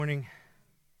Morning.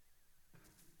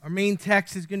 Our main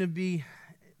text is going to be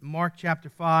Mark chapter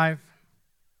 5.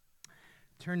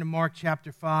 Turn to Mark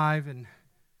chapter 5 and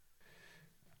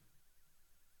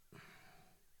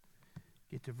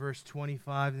get to verse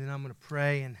 25, and then I'm going to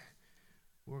pray and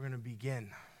we're going to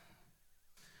begin.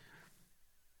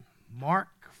 Mark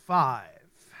 5,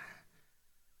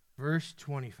 verse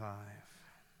 25.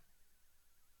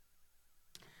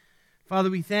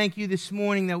 Father, we thank you this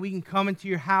morning that we can come into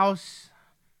your house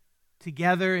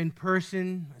together in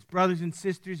person as brothers and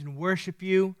sisters and worship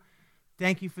you.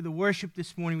 Thank you for the worship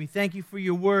this morning. We thank you for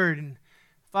your word. And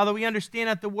Father, we understand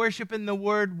that the worship and the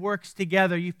word works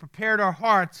together. You've prepared our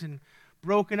hearts and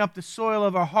broken up the soil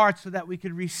of our hearts so that we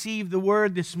could receive the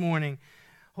word this morning.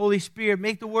 Holy Spirit,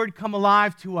 make the word come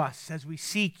alive to us as we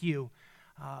seek you.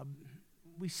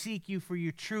 We seek you for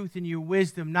your truth and your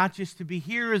wisdom, not just to be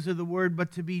hearers of the word,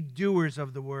 but to be doers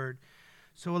of the word.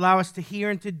 So allow us to hear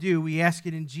and to do. We ask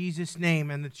it in Jesus' name.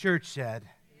 And the church said,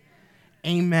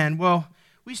 Amen. Well,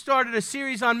 we started a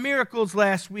series on miracles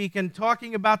last week and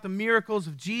talking about the miracles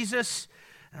of Jesus.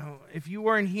 If you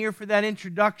weren't here for that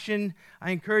introduction,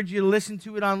 I encourage you to listen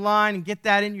to it online and get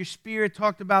that in your spirit.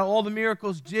 Talked about all the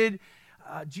miracles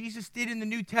Jesus did in the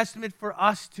New Testament for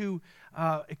us to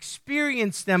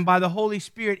experience them by the Holy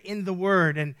Spirit in the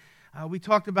Word. And we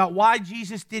talked about why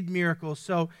Jesus did miracles.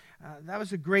 So that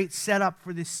was a great setup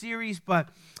for this series. But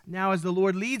now, as the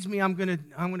Lord leads me, I'm going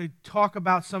to talk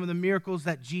about some of the miracles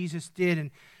that Jesus did.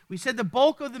 And we said the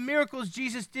bulk of the miracles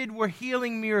Jesus did were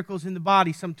healing miracles in the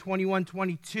body. Some 21,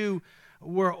 22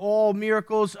 were all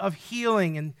miracles of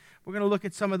healing. And we're going to look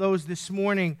at some of those this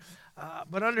morning.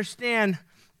 But understand,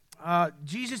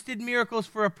 Jesus did miracles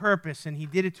for a purpose, and he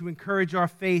did it to encourage our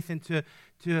faith and to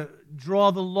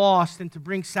draw the lost and to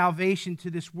bring salvation to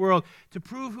this world, to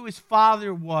prove who his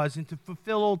Father was and to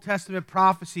fulfill Old Testament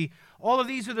prophecy. All of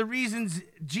these are the reasons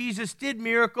Jesus did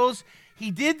miracles. He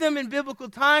did them in biblical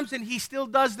times, and he still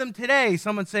does them today.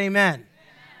 Someone say amen. Amen.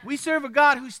 We serve a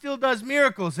God who still does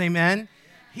miracles, amen. Amen.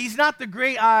 He's not the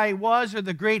great I was or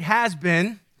the great has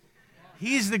been.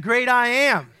 He's the great I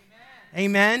am.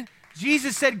 Amen.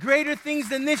 Jesus said, greater things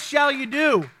than this shall you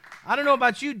do. I don't know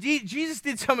about you, Jesus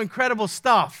did some incredible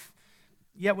stuff.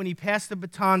 Yet when he passed the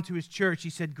baton to his church,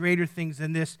 he said, greater things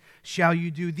than this shall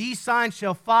you do. These signs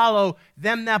shall follow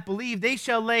them that believe. They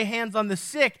shall lay hands on the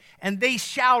sick, and they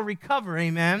shall recover.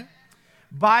 Amen.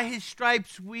 By his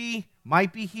stripes we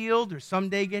might be healed, or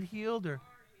someday get healed, or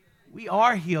we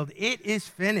are healed. It is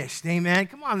finished. Amen.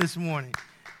 Come on this morning.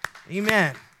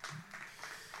 Amen.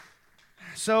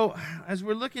 So, as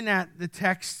we're looking at the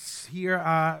texts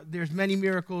here, there's many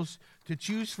miracles to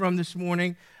choose from this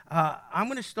morning. I'm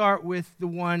going to start with the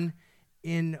one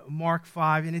in Mark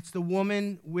 5, and it's the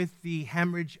woman with the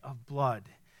hemorrhage of blood.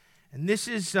 And this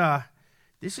has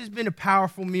been a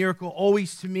powerful miracle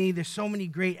always to me. There's so many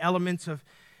great elements of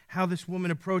how this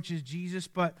woman approaches Jesus,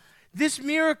 but this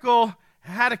miracle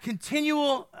had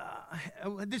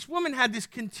this woman had this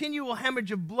continual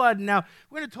hemorrhage of blood. Now,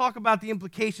 we're going to talk about the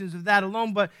implications of that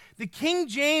alone, but the King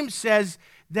James says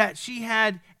that she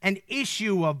had an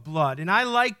issue of blood. And I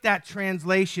like that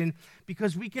translation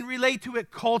because we can relate to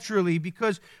it culturally,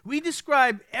 because we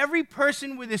describe every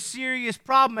person with a serious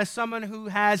problem as someone who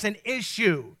has an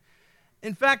issue.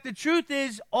 In fact, the truth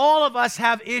is all of us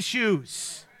have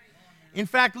issues. In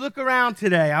fact, look around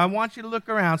today. I want you to look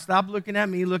around. Stop looking at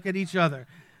me. Look at each other.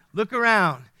 Look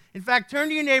around. In fact, turn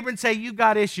to your neighbor and say, you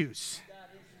got issues.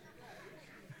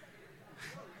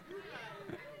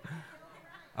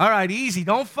 All right, easy.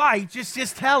 Don't fight.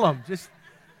 Just tell them. Just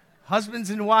husbands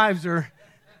and wives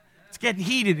it's getting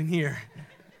heated in here.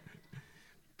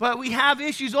 But we have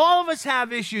issues. All of us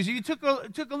have issues. You took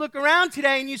a look around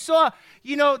today and you saw,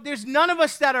 there's none of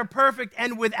us that are perfect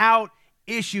and without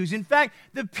issues. In fact,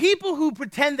 the people who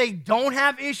pretend they don't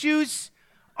have issues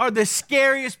are the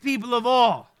scariest people of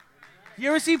all. You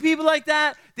ever see people like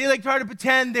that? They try to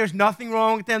pretend there's nothing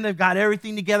wrong with them. They've got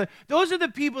everything together. Those are the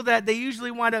people that they usually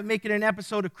wind up making an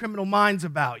episode of Criminal Minds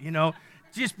about,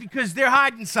 just because they're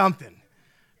hiding something.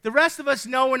 The rest of us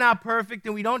know we're not perfect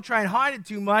and we don't try and hide it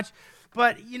too much,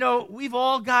 but, we've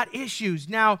all got issues.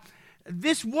 Now,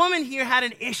 this woman here had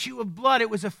an issue of blood. It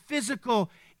was a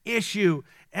physical issue.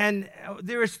 And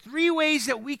there is 3 ways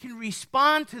that we can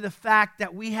respond to the fact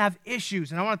that we have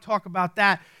issues. And I want to talk about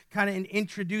that kind of in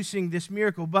introducing this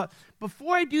miracle. But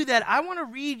before I do that, I want to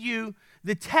read you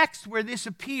the text where this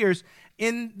appears.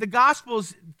 In the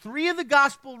Gospels, 3 of the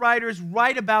Gospel writers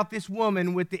write about this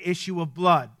woman with the issue of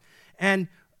blood. And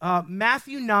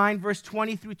Matthew 9, verse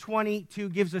 20 through 22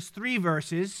 gives us 3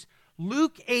 verses.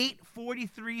 Luke 8,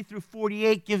 43 through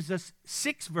 48 gives us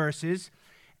 6 verses.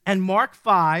 And Mark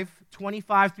 5,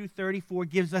 25 through 34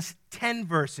 gives us 10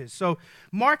 verses. So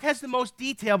Mark has the most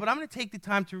detail, but I'm going to take the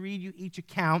time to read you each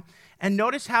account and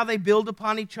notice how they build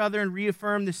upon each other and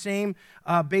reaffirm the same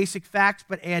basic facts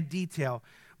but add detail.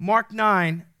 Mark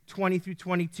 9, 20 through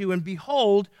 22, and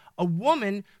behold, a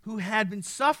woman who had been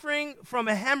suffering from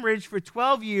a hemorrhage for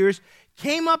 12 years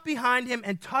came up behind him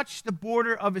and touched the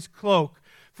border of his cloak.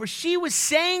 For she was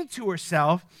saying to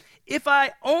herself, if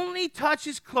I only touch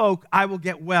his cloak, I will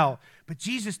get well. But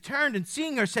Jesus turned and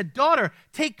seeing her said, Daughter,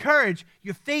 take courage.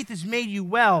 Your faith has made you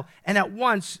well. And at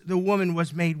once the woman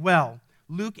was made well.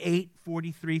 Luke 8,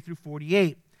 43 through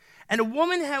 48. And a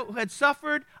woman who had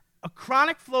suffered a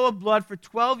chronic flow of blood for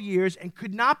 12 years and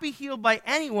could not be healed by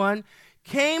anyone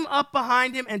came up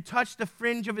behind him and touched the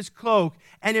fringe of his cloak.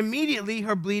 And immediately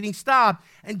her bleeding stopped.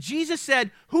 And Jesus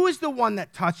said, Who is the one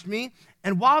that touched me?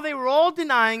 And while they were all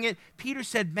denying it, Peter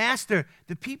said, Master,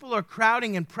 the people are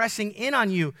crowding and pressing in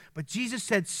on you. But Jesus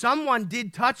said, Someone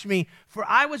did touch me, for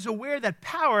I was aware that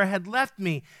power had left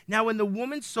me. Now when the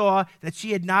woman saw that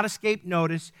she had not escaped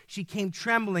notice, she came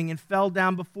trembling and fell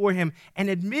down before him and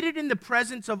admitted in the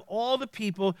presence of all the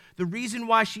people the reason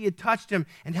why she had touched him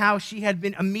and how she had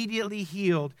been immediately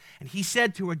healed. And he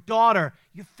said to her, Daughter,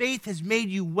 your faith has made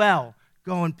you well.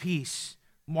 Go in peace.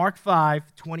 Mark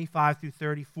 5, 25 through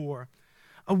 34.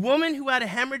 A woman who had a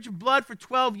hemorrhage of blood for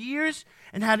 12 years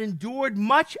and had endured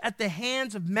much at the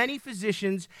hands of many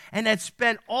physicians and had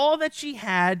spent all that she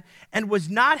had and was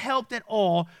not helped at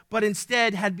all, but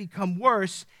instead had become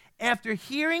worse. After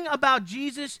hearing about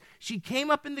Jesus, she came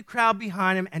up in the crowd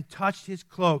behind him and touched his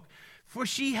cloak. For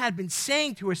she had been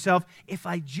saying to herself, if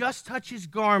I just touch his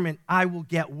garment, I will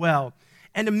get well.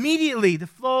 And immediately the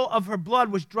flow of her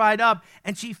blood was dried up,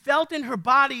 and she felt in her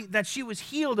body that she was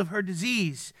healed of her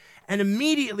disease. And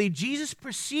immediately Jesus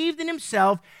perceived in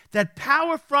himself that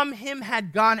power from him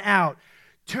had gone out,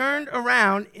 turned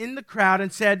around in the crowd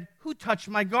and said, Who touched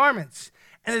my garments?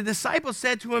 And the disciples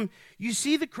said to him, You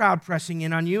see the crowd pressing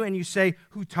in on you, and you say,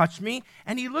 Who touched me?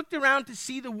 And he looked around to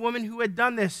see the woman who had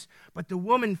done this. But the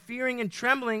woman, fearing and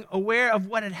trembling, aware of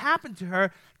what had happened to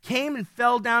her, came and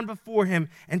fell down before him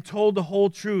and told the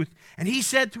whole truth. And he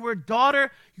said to her,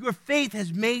 Daughter, your faith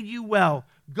has made you well.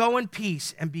 Go in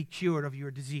peace and be cured of your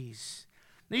disease.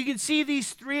 Now you can see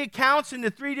these three accounts in the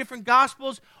three different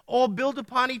Gospels all build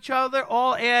upon each other,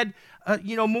 all add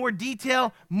more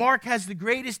detail. Mark has the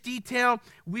greatest detail.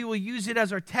 We will use it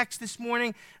as our text this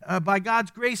morning. By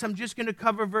God's grace, I'm just going to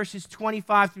cover verses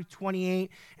 25 through 28,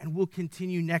 and we'll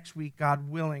continue next week, God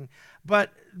willing.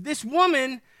 But this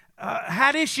woman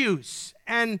had issues,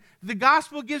 and the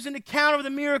gospel gives an account of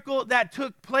the miracle that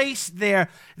took place there.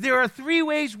 There are three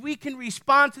ways we can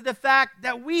respond to the fact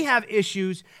that we have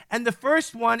issues, and the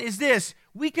first one is this: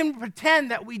 we can pretend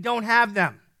that we don't have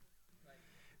them.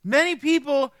 Many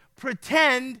people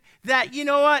pretend that, you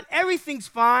know what, everything's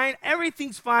fine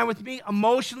with me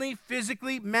emotionally,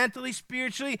 physically, mentally,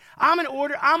 spiritually. I'm in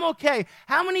order, I'm okay.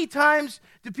 How many times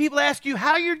do people ask you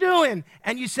how you're doing,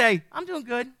 and you say, I'm doing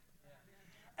good?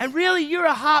 And really, you're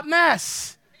a hot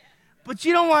mess. But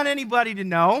you don't want anybody to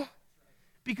know,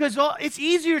 because it's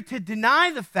easier to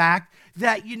deny the fact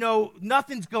that,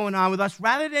 nothing's going on with us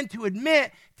rather than to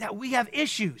admit that we have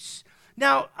issues.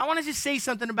 Now, I want to just say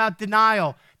something about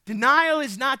denial. Denial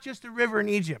is not just a river in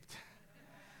Egypt.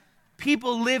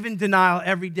 People live in denial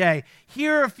every day.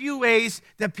 Here are a few ways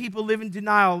that people live in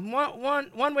denial.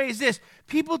 One way is this: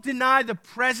 people deny the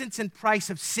presence and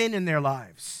price of sin in their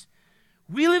lives.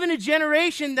 We live in a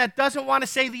generation that doesn't want to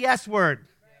say the S word.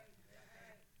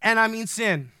 And I mean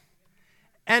sin.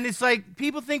 And it's like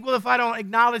people think, well, if I don't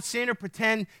acknowledge sin or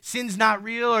pretend sin's not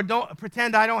real or don't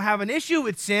pretend I don't have an issue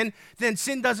with sin, then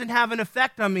sin doesn't have an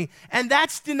effect on me. And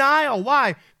that's denial.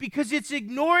 Why? Because it's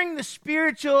ignoring the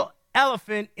spiritual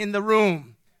elephant in the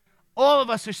room. All of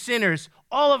us are sinners.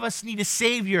 All of us need a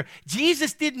Savior.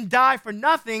 Jesus didn't die for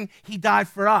nothing. He died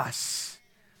for us.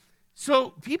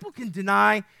 So people can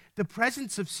deny the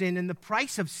presence of sin and the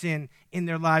price of sin in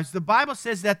their lives. The Bible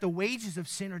says that the wages of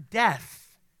sin are death,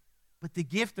 but the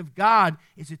gift of God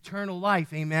is eternal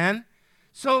life. Amen?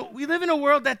 So we live in a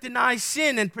world that denies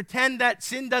sin and pretend that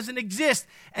sin doesn't exist,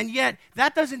 and yet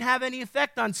that doesn't have any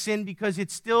effect on sin because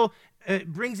it still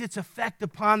brings its effect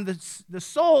upon the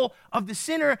soul of the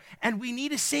sinner, and we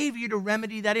need a Savior to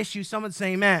remedy that issue. Someone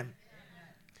say amen.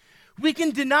 We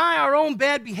can deny our own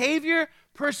bad behavior,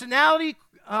 personality,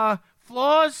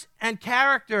 flaws, and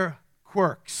character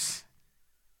quirks.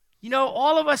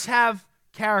 All of us have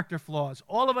character flaws.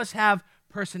 All of us have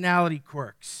personality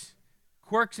quirks.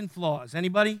 Quirks and flaws.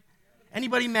 Anybody?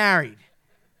 Anybody married?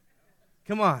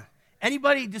 Come on.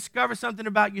 Anybody discover something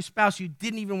about your spouse you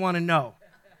didn't even want to know?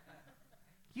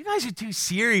 You guys are too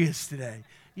serious today.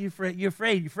 You're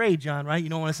afraid, John, right? You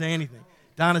don't want to say anything.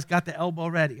 Donna's got the elbow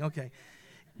ready. Okay.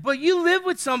 But you live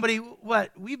with somebody,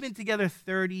 we've been together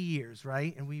 30 years,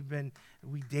 right? And we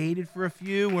dated for a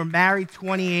few. We're married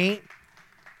 28.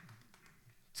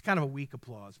 It's kind of a weak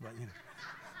applause, but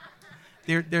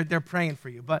they're praying for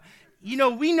you. But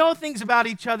we know things about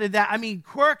each other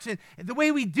quirks and the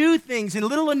way we do things and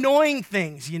little annoying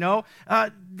things,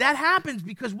 that happens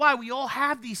because why? We all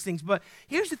have these things. But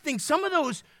here's the thing, some of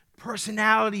those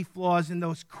personality flaws and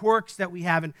those quirks that we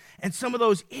have and some of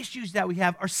those issues that we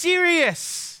have are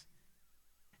serious.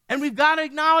 And we've got to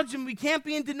acknowledge them. We can't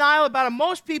be in denial about them.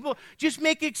 Most people just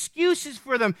make excuses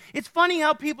for them. It's funny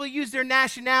how people use their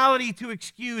nationality to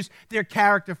excuse their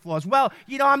character flaws. Well,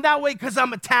 I'm that way because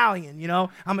I'm Italian,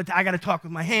 I got to talk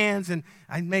with my hands and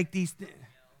I make these things.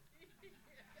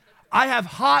 I have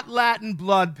hot Latin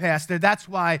blood, Pastor. That's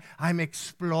why I'm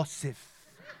explosive.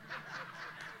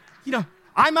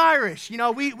 I'm Irish.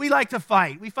 We like to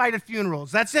fight. We fight at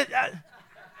funerals. That's it.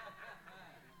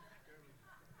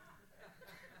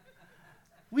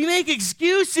 We make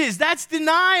excuses. That's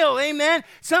denial, amen?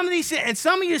 Some of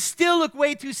you still look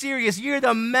way too serious. You're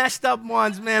the messed up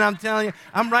ones, man, I'm telling you.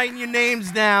 I'm writing your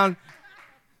names down.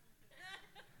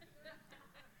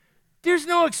 There's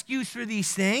no excuse for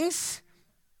these things.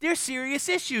 They're serious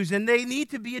issues, and they need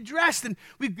to be addressed, and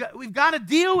we've got to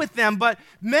deal with them, but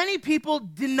many people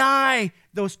deny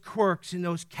those quirks and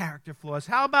those character flaws.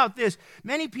 How about this?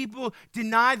 Many people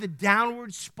deny the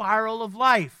downward spiral of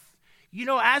life.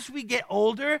 As we get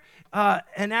older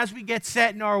and as we get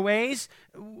set in our ways,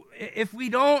 if we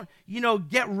don't,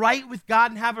 get right with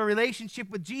God and have a relationship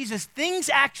with Jesus,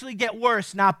 things actually get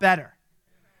worse, not better.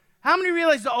 How many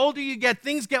realize the older you get,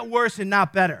 things get worse and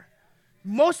not better?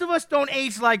 Most of us don't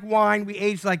age like wine, we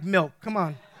age like milk. Come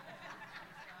on.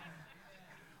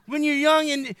 When you're young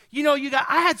and,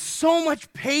 I had so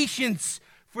much patience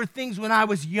for things when I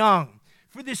was young.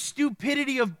 For the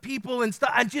stupidity of people and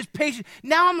stuff. I'm just patient.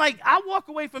 Now I'm like, I walk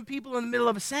away from people in the middle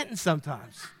of a sentence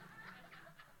sometimes.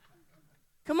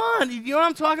 Come on, you know what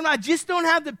I'm talking about? I just don't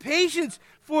have the patience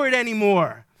for it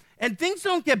anymore. And things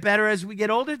don't get better as we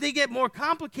get older. They get more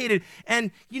complicated.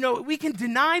 And, we can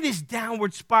deny this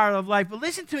downward spiral of life. But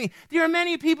listen to me. There are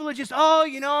many people that just,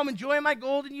 I'm enjoying my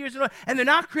golden years. And they're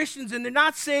not Christians, and they're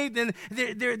not saved, and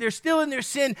they're still in their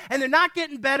sin, and they're not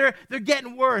getting better. They're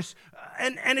getting worse.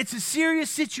 And it's a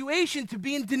serious situation to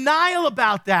be in denial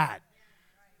about that.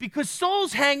 Because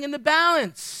souls hang in the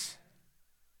balance.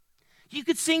 You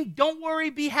could sing Don't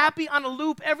Worry, Be Happy on a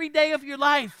loop every day of your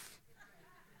life.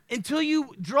 Until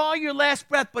you draw your last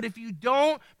breath. But if you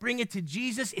don't bring it to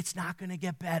Jesus, it's not going to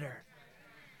get better.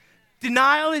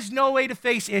 Denial is no way to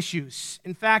face issues.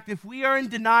 In fact, if we are in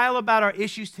denial about our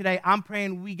issues today, I'm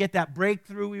praying we get that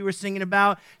breakthrough we were singing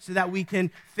about so that we can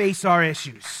face our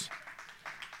issues.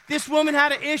 This woman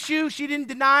had an issue. She didn't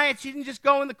deny it. She didn't just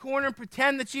go in the corner and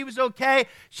pretend that she was okay.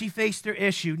 She faced her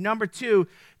issue. Number two,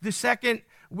 the second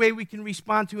way we can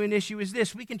respond to an issue is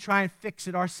this. We can try and fix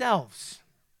it ourselves.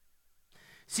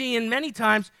 See, and many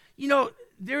times,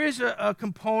 there is a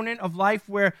component of life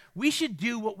where we should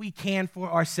do what we can for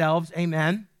ourselves,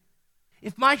 amen?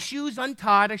 If my shoe's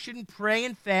untied, I shouldn't pray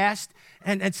and fast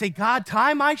and say, God,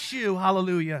 tie my shoe,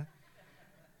 hallelujah.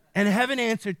 And heaven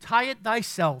answered, tie it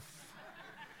thyself.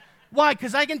 Why?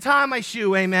 Because I can tie my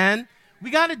shoe, amen?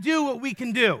 We got to do what we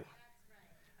can do.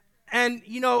 And,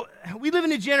 we live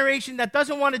in a generation that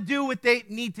doesn't want to do what they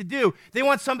need to do. They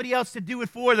want somebody else to do it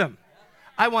for them.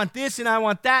 I want this and I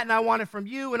want that and I want it from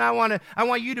you and I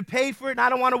want you to pay for it and I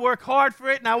don't want to work hard for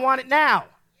it and I want it now.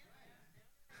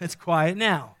 It's quiet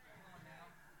now.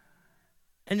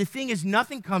 And the thing is,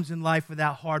 nothing comes in life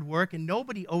without hard work and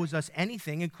nobody owes us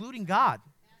anything, including God.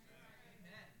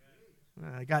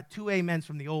 I got 2 amens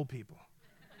from the old people.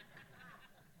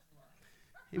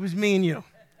 It was me and you.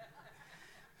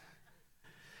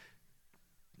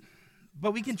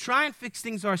 But we can try and fix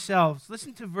things ourselves.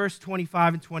 Listen to verse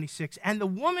 25 and 26. And the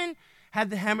woman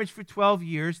had the hemorrhage for 12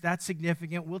 years. That's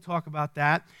significant. We'll talk about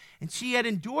that. And she had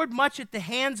endured much at the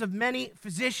hands of many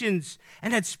physicians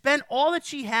and had spent all that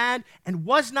she had and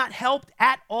was not helped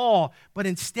at all, but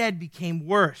instead became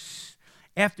worse.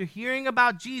 After hearing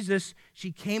about Jesus,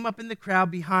 she came up in the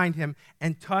crowd behind him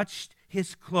and touched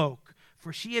his cloak.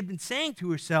 For she had been saying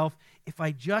to herself, if I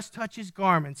just touch his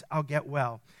garments, I'll get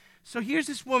well. So here's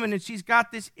this woman, and she's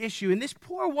got this issue. And this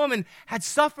poor woman had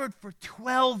suffered for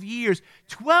 12 years.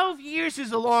 12 years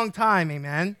is a long time,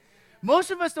 amen? Most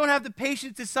of us don't have the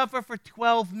patience to suffer for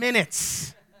 12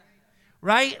 minutes.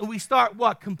 right? And we start,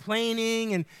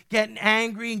 complaining and getting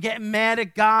angry and getting mad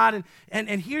at God.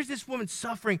 And here's this woman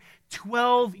suffering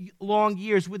 12 long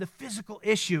years with a physical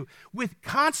issue, with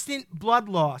constant blood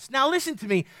loss. Now listen to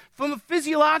me. From a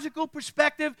physiological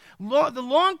perspective, the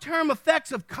long-term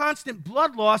effects of constant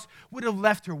blood loss would have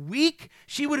left her weak.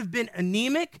 She would have been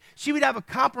anemic. She would have a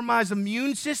compromised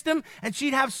immune system, and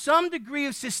she'd have some degree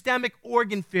of systemic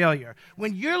organ failure.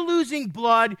 When you're losing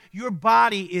blood, your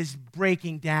body is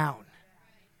breaking down.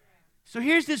 So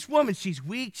here's this woman. She's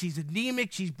weak, she's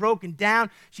anemic, she's broken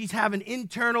down, she's having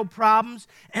internal problems,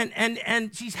 and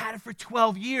she's had it for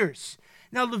 12 years.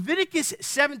 Now, Leviticus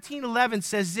 17:11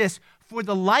 says this, "For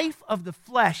the life of the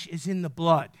flesh is in the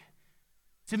blood."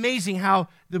 It's amazing how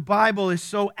the Bible is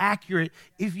so accurate.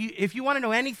 If you want to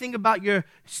know anything about your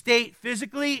state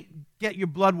physically, get your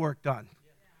blood work done.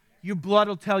 Your blood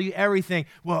will tell you everything.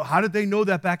 Well, how did they know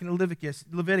that back in Leviticus?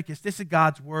 This is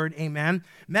God's word, amen.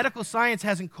 Medical science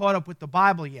hasn't caught up with the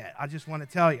Bible yet, I just want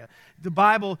to tell you. The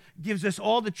Bible gives us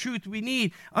all the truth we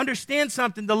need. Understand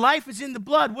something, the life is in the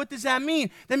blood. What does that mean?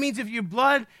 That means if your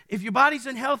body's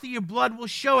unhealthy, your blood will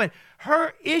show it.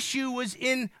 Her issue was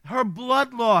in her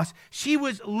blood loss. She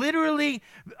was literally,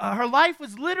 her life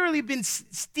was literally been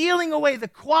stealing away. The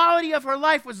quality of her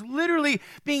life was literally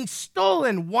being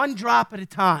stolen one drop at a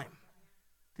time.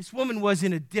 This woman was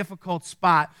in a difficult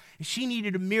spot, and she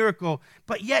needed a miracle,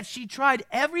 but yet she tried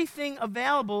everything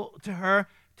available to her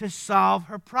to solve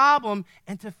her problem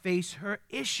and to face her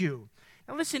issue.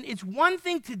 Now listen, it's one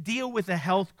thing to deal with a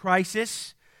health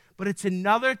crisis, but it's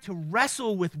another to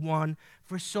wrestle with one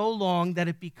for so long that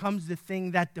it becomes the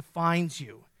thing that defines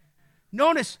you.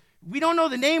 Notice, we don't know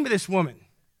the name of this woman.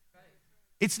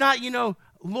 It's not,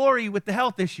 Lori with the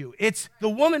health issue. It's the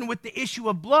woman with the issue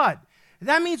of blood.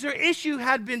 That means her issue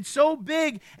had been so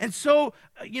big and so,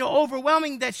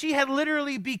 overwhelming that she had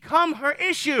literally become her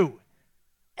issue.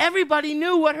 Everybody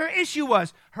knew what her issue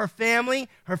was. Her family,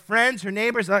 her friends, her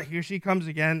neighbors. Here she comes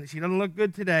again. She doesn't look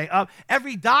good today.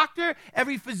 Every doctor,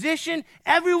 every physician,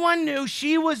 everyone knew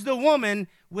she was the woman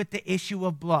with the issue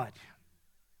of blood.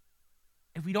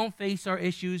 If we don't face our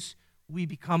issues, we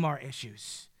become our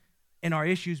issues. And our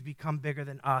issues become bigger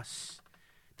than us.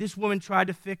 This woman tried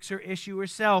to fix her issue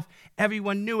herself.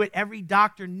 Everyone knew it. Every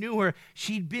doctor knew her.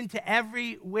 She'd been to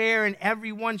everywhere and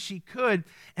everyone she could.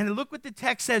 And look what the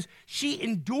text says. She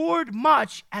endured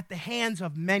much at the hands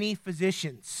of many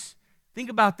physicians. Think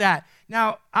about that.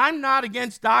 Now, I'm not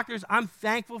against doctors. I'm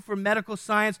thankful for medical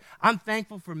science. I'm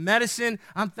thankful for medicine.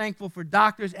 I'm thankful for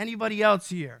doctors. Anybody else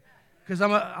here? Because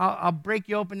I'll break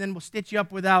you open, then we'll stitch you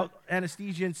up without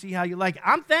anesthesia and see how you like it.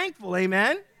 I'm thankful,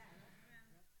 amen?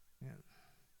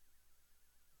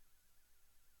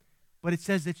 But it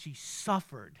says that she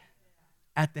suffered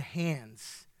at the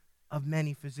hands of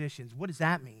many physicians. What does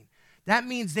that mean? That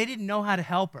means they didn't know how to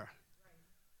help her,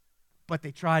 but they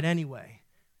tried anyway.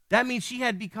 That means she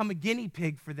had become a guinea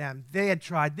pig for them. They had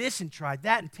tried this and tried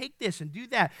that and take this and do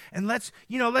that. And let's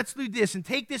do this and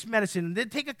take this medicine and then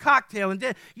take a cocktail and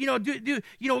then, we're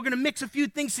going to mix a few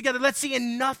things together. Let's see.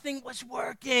 And nothing was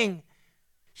working.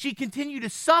 She continued to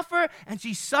suffer, and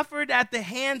she suffered at the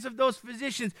hands of those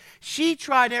physicians. She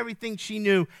tried everything she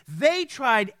knew. They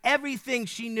tried everything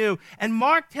she knew. And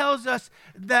Mark tells us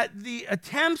that the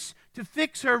attempts to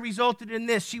fix her resulted in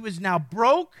this. She was now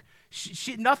broke.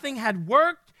 Nothing had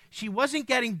worked. She wasn't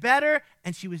getting better,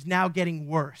 and she was now getting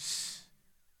worse.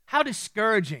 How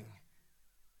discouraging.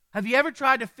 Have you ever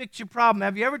tried to fix your problem?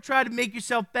 Have you ever tried to make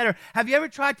yourself better? Have you ever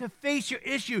tried to face your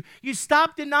issue? You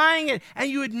stopped denying it and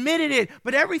you admitted it,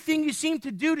 but everything you seemed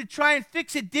to do to try and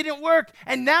fix it didn't work,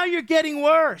 and now you're getting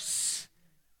worse.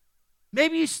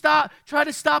 Maybe you try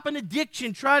to stop an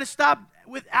addiction, try to stop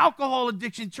with alcohol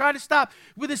addiction, try to stop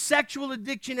with a sexual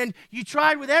addiction, and you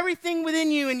tried with everything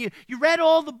within you, and you read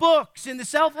all the books in the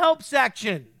self-help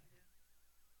section.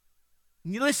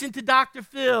 And you listen to Dr.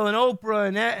 Phil and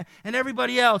Oprah and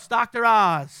everybody else, Dr.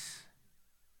 Oz.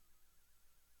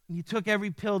 And you took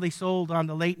every pill they sold on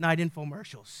the late night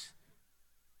infomercials.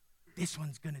 This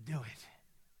one's going to do it.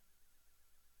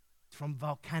 It's from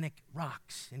volcanic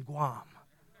rocks in Guam.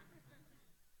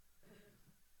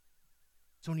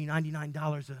 It's only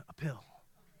 $99 a pill.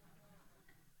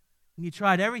 And you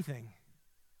tried everything,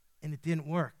 and it didn't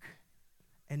work.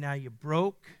 And now you're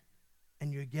broke,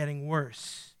 and you're getting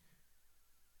worse.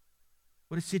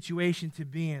 What a situation to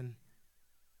be in.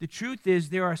 The truth is,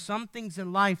 there are some things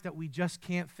in life that we just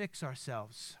can't fix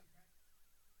ourselves.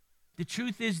 The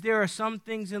truth is, there are some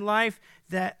things in life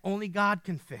that only God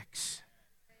can fix.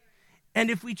 And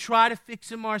if we try to fix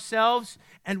them ourselves,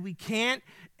 and we can't,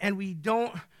 and we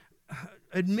don't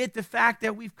admit the fact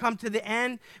that we've come to the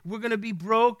end. We're going to be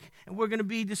broke, and we're going to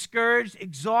be discouraged,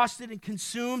 exhausted, and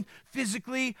consumed,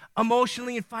 physically,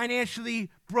 emotionally, and financially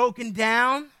broken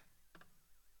down.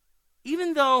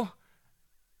 Even though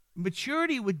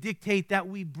maturity would dictate that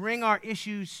we bring our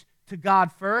issues to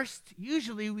God first,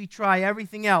 usually we try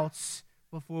everything else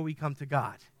before we come to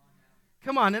God.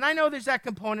 Come on, and I know there's that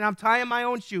component. I'm tying my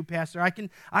own shoe, Pastor. I can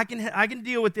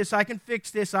deal with this. I can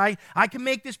fix this. I can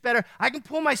make this better. I can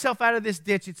pull myself out of this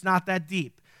ditch. It's not that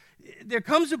deep. There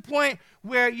comes a point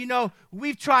where,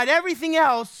 we've tried everything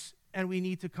else, and we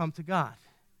need to come to God.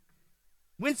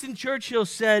 Winston Churchill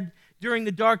said during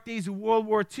the dark days of World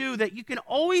War II that you can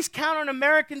always count on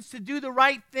Americans to do the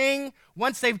right thing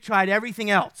once they've tried everything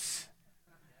else.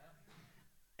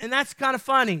 And that's kind of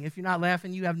funny. If you're not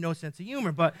laughing, you have no sense of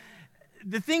humor. But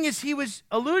the thing is, he was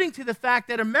alluding to the fact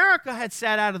that America had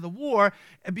sat out of the war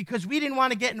because we didn't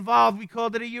want to get involved. We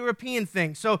called it a European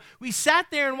thing. So we sat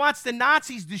there and watched the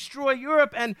Nazis destroy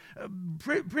Europe and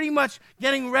pretty much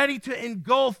getting ready to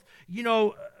engulf,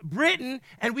 Britain,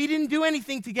 and we didn't do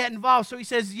anything to get involved. So he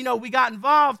says, we got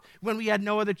involved when we had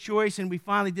no other choice, and we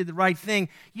finally did the right thing.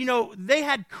 They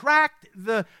had cracked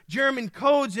the German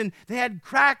codes, and they had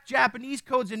cracked Japanese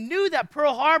codes and knew that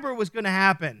Pearl Harbor was going to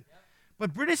happen.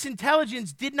 But British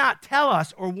intelligence did not tell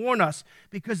us or warn us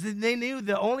because they knew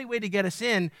the only way to get us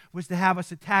in was to have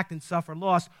us attacked and suffer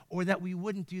loss, or that we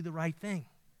wouldn't do the right thing.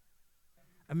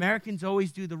 Americans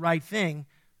always do the right thing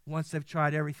once they've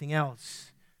tried everything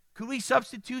else. Could we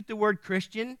substitute the word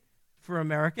Christian for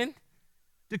American?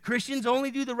 Do Christians only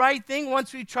do the right thing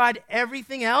once we've tried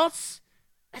everything else?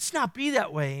 Let's not be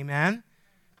that way, amen?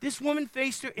 This woman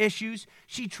faced her issues.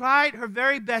 She tried her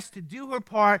very best to do her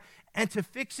part and to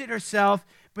fix it herself,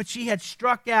 but she had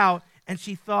struck out and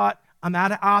she thought, I'm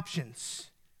out of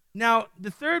options. Now,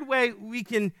 the third way we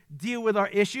can deal with our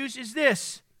issues is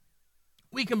this.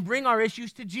 We can bring our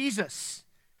issues to Jesus.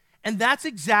 And that's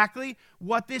exactly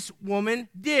what this woman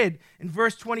did. In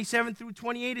verse 27 through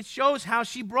 28, it shows how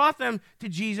she brought them to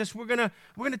Jesus. We're gonna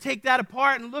take that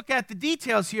apart and look at the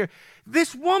details here.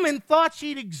 This woman thought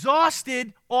she'd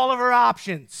exhausted all of her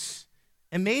options.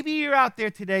 And maybe you're out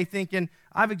there today thinking,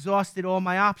 I've exhausted all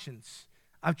my options.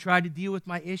 I've tried to deal with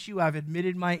my issue. I've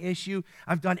admitted my issue.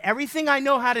 I've done everything I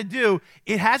know how to do.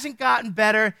 It hasn't gotten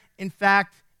better. In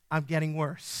fact, I'm getting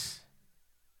worse.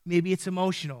 Maybe it's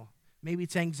emotional. Maybe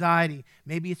it's anxiety.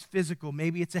 Maybe it's physical.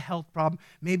 Maybe it's a health problem.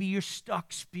 Maybe you're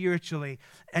stuck spiritually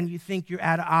and you think you're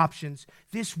out of options.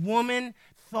 This woman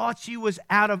thought she was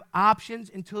out of options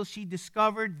until she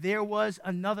discovered there was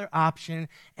another option,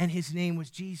 and his name was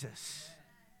Jesus.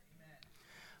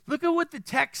 Look at what the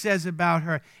text says about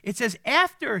her. It says,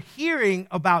 after hearing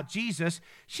about Jesus,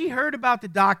 she heard about the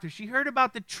doctor. She heard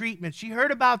about the treatment. She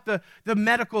heard about the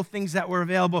medical things that were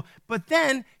available. But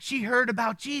then she heard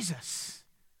about Jesus.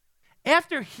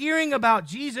 After hearing about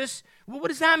Jesus, well, what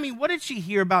does that mean? What did she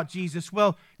hear about Jesus?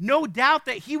 Well, no doubt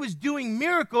that he was doing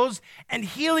miracles and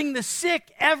healing the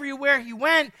sick everywhere he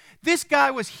went. This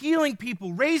guy was healing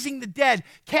people, raising the dead,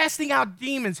 casting out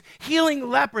demons, healing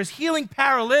lepers, healing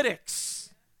paralytics.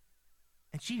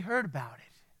 And she heard about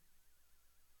it.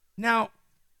 Now,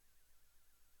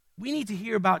 we need to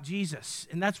hear about Jesus,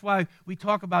 and that's why we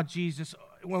talk about Jesus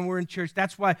when we're in church.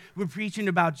 That's why we're preaching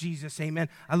about Jesus, amen.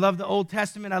 I love the Old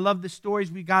Testament. I love the stories.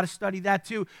 We got to study that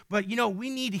too. But, we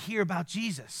need to hear about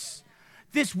Jesus.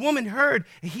 This woman heard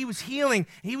he was healing.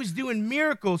 He was doing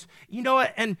miracles.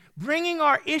 And bringing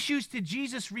our issues to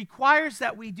Jesus requires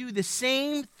that we do the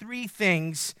same three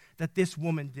things that this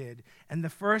woman did. And the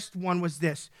first one was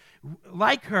this.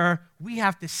 Like her, we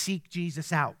have to seek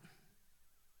Jesus out.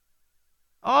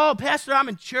 Oh, Pastor, I'm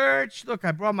in church. Look,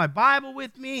 I brought my Bible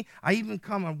with me. I even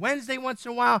come on Wednesday once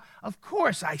in a while. Of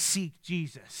course I seek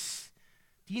Jesus.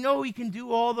 Do you know we can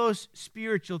do all those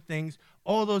spiritual things,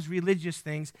 all those religious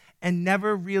things, and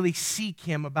never really seek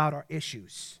him about our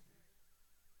issues?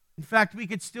 In fact, we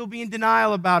could still be in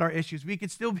denial about our issues. We could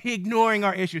still be ignoring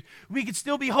our issues. We could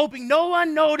still be hoping no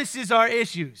one notices our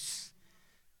issues.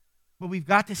 But we've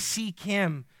got to seek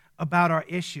him about our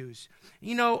issues.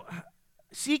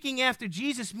 Seeking after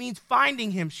Jesus means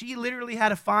finding him. She literally had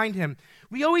to find him.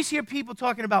 We always hear people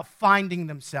talking about finding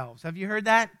themselves. Have you heard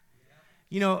that?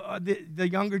 The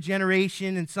younger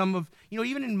generation and some of,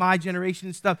 even in my generation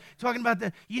and stuff, talking about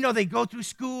they go through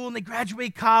school and they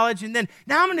graduate college and then,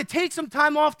 now I'm going to take some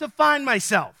time off to find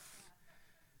myself.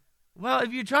 Well,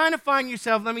 if you're trying to find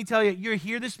yourself, let me tell you, you're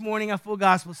here this morning at Full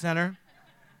Gospel Center.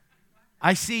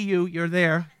 I see you. You're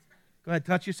there. Go ahead,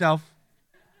 touch yourself.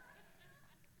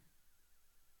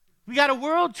 We got a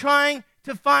world trying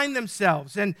to find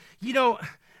themselves. And,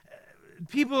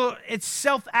 people, it's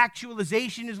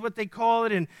self-actualization is what they call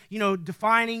it, and,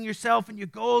 defining yourself and your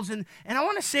goals. And I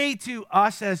want to say to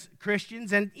us as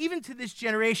Christians, and even to this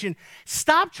generation,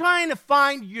 stop trying to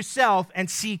find yourself and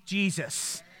seek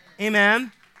Jesus.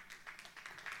 Amen?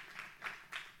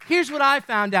 Here's what I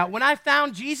found out. When I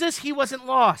found Jesus, he wasn't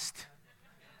lost.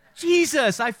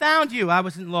 Jesus, I found you. I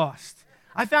wasn't lost.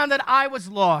 I found that I was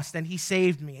lost, and he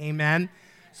saved me. Amen?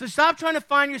 So stop trying to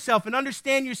find yourself and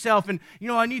understand yourself and,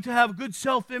 I need to have a good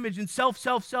self-image and self,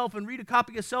 and read a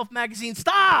copy of Self magazine.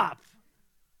 Stop!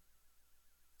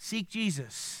 Seek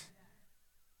Jesus.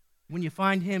 When you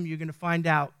find him, you're going to find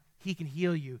out he can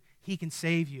heal you. He can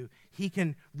save you. He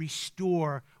can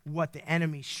restore what the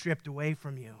enemy stripped away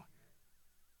from you.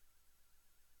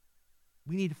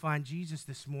 We need to find Jesus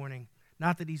this morning.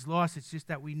 Not that he's lost, it's just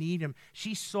that we need him.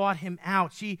 She sought him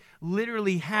out. She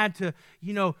literally had to,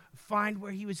 find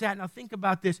where he was at. Now think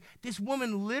about this. This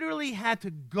woman literally had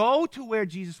to go to where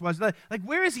Jesus was. Like,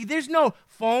 where is he? There's no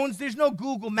phones. There's no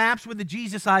Google Maps with the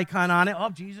Jesus icon on it.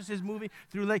 Oh, Jesus is moving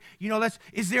through,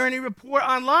 is there any report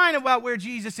online about where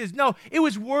Jesus is? No, it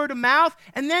was word of mouth.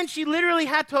 And then she literally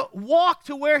had to walk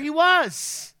to where he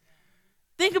was.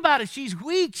 Think about it. She's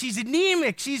weak. She's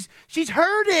anemic. She's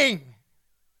hurting.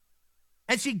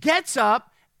 And she gets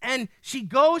up and she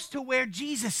goes to where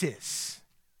Jesus is.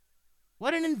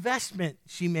 What an investment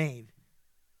she made.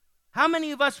 How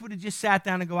many of us would have just sat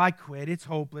down and go, I quit, it's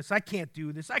hopeless, I can't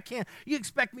do this, I can't, you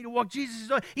expect me to walk,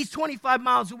 he's 25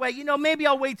 miles away, maybe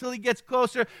I'll wait till he gets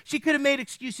closer. She could have made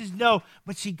excuses, no,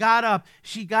 but she got up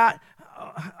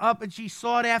and she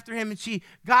sought after him and she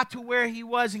got to where he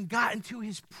was and got into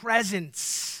his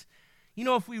presence.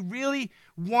 If we really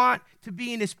want to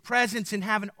be in his presence and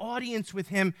have an audience with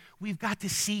him, we've got to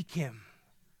seek him.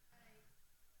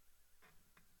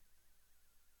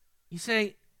 You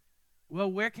say, well,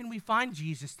 where can we find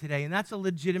Jesus today? And that's a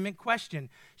legitimate question.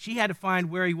 She had to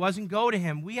find where he was and go to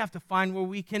him. We have to find where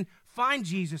we can find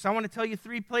Jesus. I want to tell you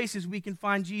 3 places we can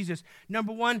find Jesus.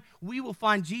 Number 1, we will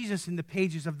find Jesus in the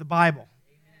pages of the Bible.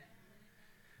 Amen.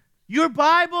 Your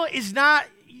Bible is not,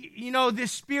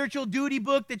 this spiritual duty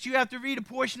book that you have to read a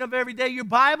portion of every day. Your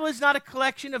Bible is not a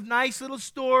collection of nice little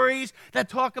stories that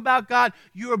talk about God.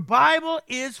 Your Bible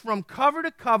is from cover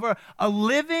to cover a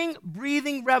living,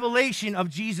 breathing revelation of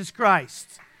Jesus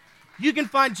Christ. You can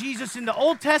find Jesus in the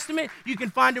Old Testament. You can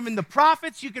find him in the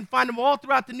prophets. You can find him all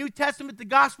throughout the New Testament, the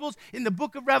Gospels, in the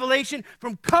book of Revelation.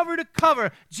 From cover to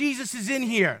cover, Jesus is in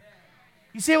here.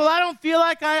 You say, well, I don't feel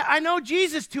like I know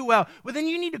Jesus too well. Well, then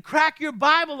you need to crack your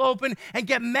Bible open and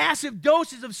get massive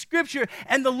doses of Scripture,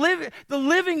 and the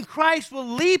living Christ will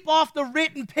leap off the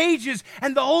written pages,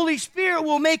 and the Holy Spirit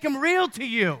will make him real to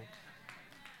you.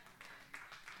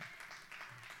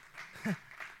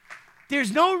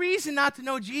 There's no reason not to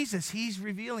know Jesus. He's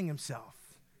revealing himself.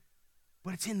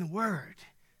 But it's in the Word.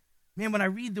 Man, when I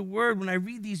read the Word, when I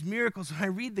read these miracles, when I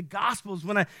read the Gospels,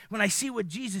 when I see what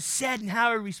Jesus said and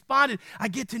how he responded, I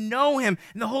get to know him.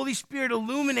 And the Holy Spirit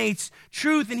illuminates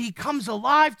truth, and he comes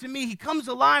alive to me. He comes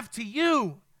alive to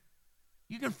you.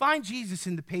 You can find Jesus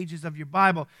in the pages of your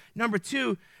Bible. Number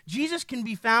 2, Jesus can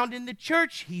be found in the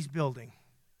church he's building.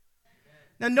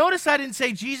 Now, notice I didn't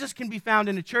say Jesus can be found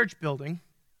in a church building.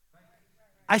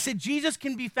 I said Jesus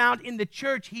can be found in the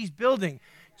church he's building.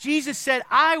 Jesus said,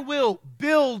 I will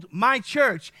build my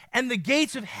church, and the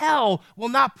gates of hell will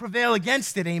not prevail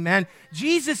against it, amen?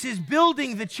 Jesus is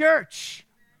building the church.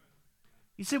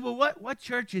 You say, well, what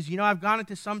churches? I've gone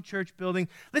into some church building.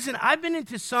 Listen, I've been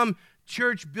into some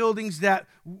church buildings that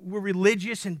were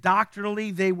religious and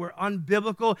doctrinally, they were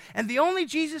unbiblical, and the only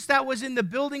Jesus that was in the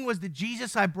building was the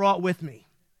Jesus I brought with me.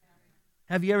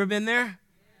 Have you ever been there?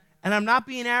 And I'm not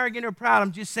being arrogant or proud.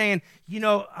 I'm just saying,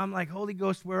 I'm like, Holy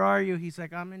Ghost, where are you? He's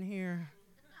like, I'm in here.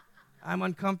 I'm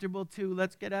uncomfortable too.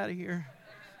 Let's get out of here.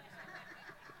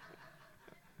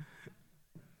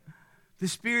 The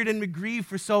Spirit had me grieved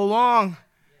for so long.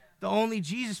 The only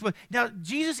Jesus was. Now,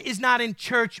 Jesus is not in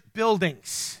church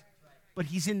buildings, but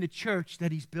he's in the church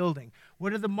that he's building.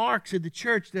 What are the marks of the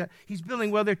church that he's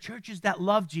building? Well, they're churches that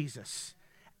love Jesus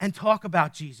and talk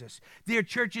about Jesus. They're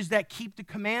churches that keep the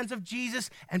commands of Jesus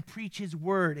and preach his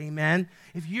word, amen?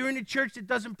 If you're in a church that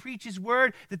doesn't preach his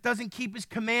word, that doesn't keep his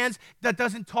commands, that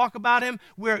doesn't talk about him,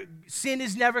 where sin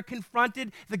is never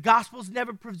confronted, the gospel's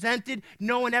never presented,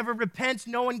 no one ever repents,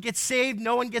 no one gets saved,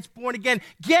 no one gets born again,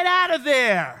 get out of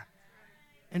there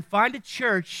and find a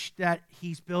church that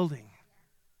he's building.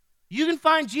 You can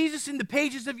find Jesus in the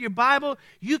pages of your Bible.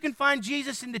 You can find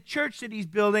Jesus in the church that he's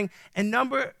building. And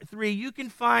number 3, you can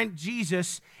find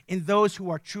Jesus in those who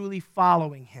are truly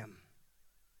following him.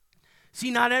 See,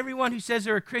 not everyone who says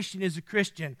they're a Christian is a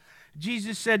Christian.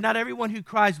 Jesus said, not everyone who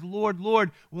cries, Lord,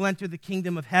 Lord, will enter the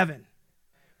kingdom of heaven.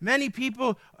 Many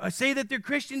people say that they're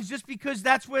Christians just because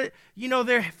that's what,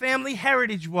 their family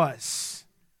heritage was.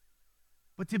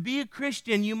 But to be a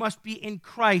Christian, you must be in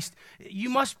Christ. You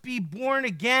must be born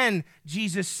again,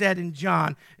 Jesus said in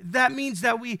John. That means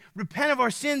that we repent of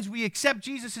our sins, we accept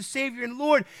Jesus as Savior and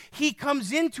Lord. He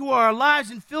comes into our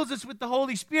lives and fills us with the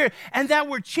Holy Spirit, and that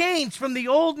we're changed from the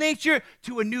old nature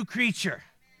to a new creature.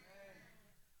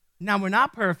 Now, we're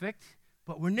not perfect,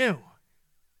 but we're new.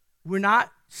 We're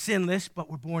not sinless, but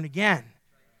we're born again.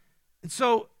 And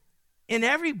so, in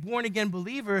every born-again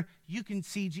believer, you can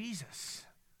see Jesus.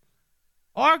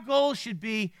 Our goal should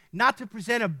be not to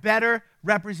present a better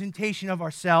representation of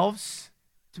ourselves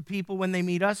to people when they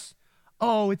meet us.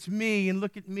 Oh, it's me, and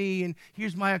look at me, and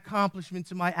here's my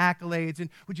accomplishments and my accolades, and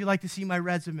would you like to see my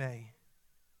resume?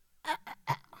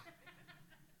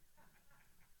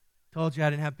 Told you I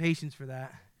didn't have patience for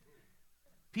that.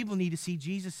 People need to see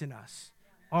Jesus in us.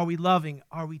 Are we loving?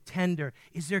 Are we tender?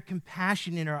 Is there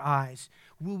compassion in our eyes?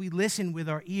 Will we listen with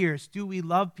our ears? Do we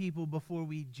love people before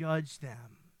we judge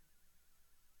them?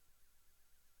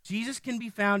 Jesus can be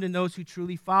found in those who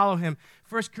truly follow him.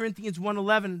 1 Corinthians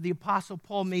 1:11, the Apostle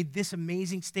Paul made this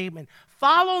amazing statement.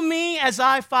 Follow me as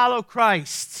I follow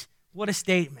Christ. What a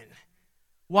statement.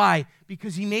 Why?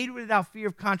 Because he made it without fear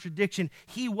of contradiction.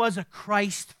 He was a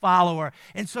Christ follower.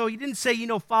 And so he didn't say,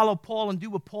 follow Paul and do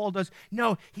what Paul does.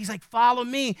 No, he's like, follow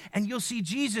me and you'll see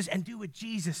Jesus and do what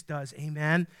Jesus does.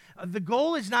 Amen. The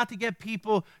goal is not to get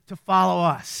people to follow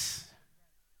us.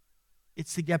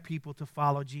 It's to get people to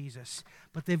follow Jesus.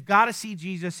 But they've got to see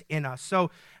Jesus in us. So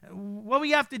what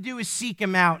we have to do is seek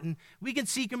him out. And we can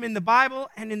seek him in the Bible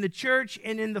and in the church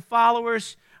and in the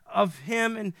followers of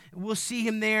him. And we'll see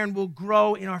him there and we'll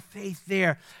grow in our faith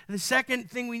there. And the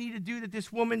second thing we need to do that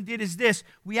this woman did is this.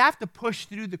 We have to push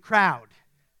through the crowd.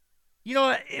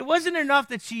 It wasn't enough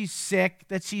that she's sick,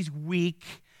 that she's weak,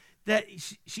 that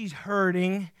she's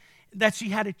hurting, that she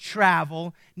had to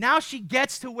travel. Now she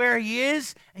gets to where he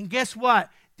is, and guess what?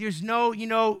 There's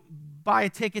no, buy a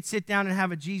ticket, sit down, and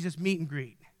have a Jesus meet and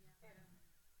greet.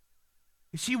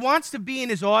 If she wants to be in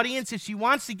his audience, if she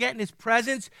wants to get in his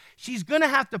presence, she's going to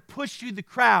have to push through the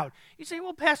crowd. You say,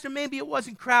 well, Pastor, maybe it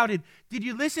wasn't crowded. Did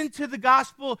you listen to the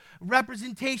gospel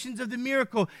representations of the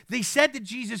miracle? They said to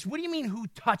Jesus, what do you mean, who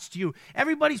touched you?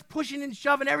 Everybody's pushing and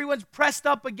shoving. Everyone's pressed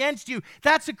up against you.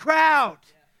 That's a crowd.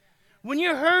 When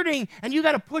you're hurting and you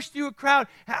got to push through a crowd,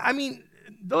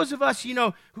 those of us,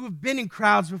 who have been in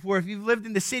crowds before, if you've lived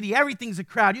in the city, everything's a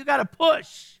crowd. You got to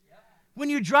push. When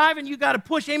you're driving, you got to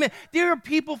push. Amen. There are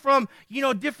people from,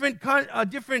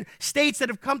 different states that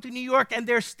have come to New York, and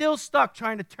they're still stuck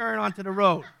trying to turn onto the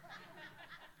road.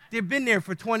 They've been there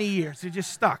for 20 years. They're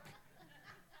just stuck.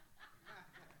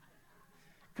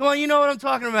 Come on, you know what I'm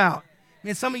talking about.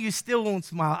 Some of you still won't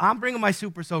smile. I'm bringing my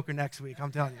Super Soaker next week,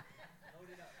 I'm telling you.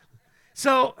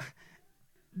 So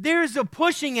there's a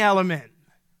pushing element.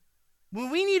 When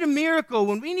we need a miracle,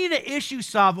 when we need an issue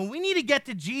solved, when we need to get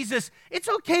to Jesus, it's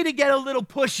okay to get a little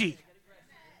pushy.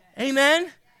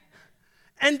 Amen?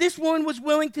 And this woman was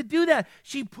willing to do that.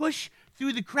 She pushed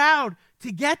through the crowd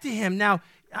to get to him. Now,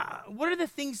 what are the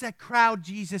things that crowd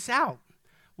Jesus out?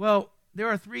 Well, there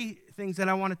are three things that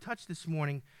I want to touch this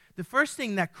morning. The first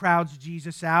thing that crowds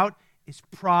Jesus out is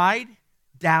pride,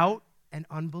 doubt, and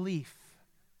unbelief.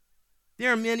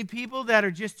 There are many people that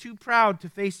are just too proud to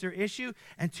face their issue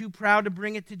and too proud to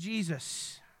bring it to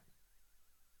Jesus.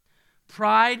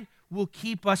 Pride will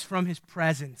keep us from his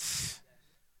presence.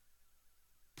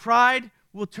 Pride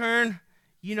will turn,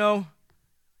 a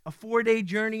 4-day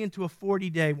journey into a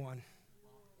 40-day one.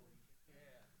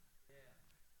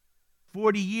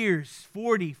 40 years,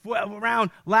 40,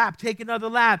 around lap, take another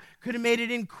lap. Could have made it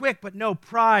in quick, but no,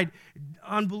 pride,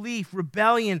 unbelief,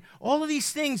 rebellion, all of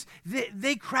these things,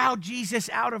 they crowd Jesus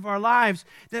out of our lives.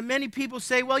 That many people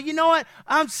say, well, you know what?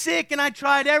 I'm sick and I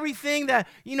tried everything that,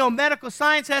 medical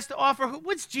science has to offer.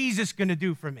 What's Jesus going to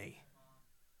do for me?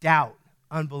 Doubt,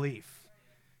 unbelief.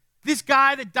 This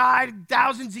guy that died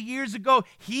thousands of years ago,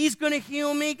 he's going to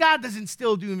heal me? God doesn't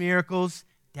still do miracles.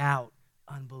 Doubt,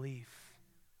 unbelief.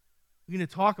 We're going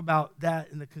to talk about that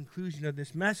in the conclusion of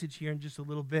this message here in just a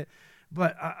little bit.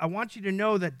 But I want you to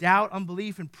know that doubt,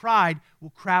 unbelief, and pride will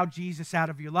crowd Jesus out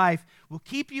of your life, will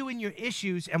keep you in your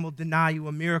issues, and will deny you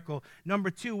a miracle. Number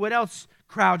 2, what else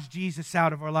crowds Jesus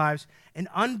out of our lives? An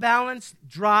unbalanced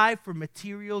drive for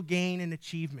material gain and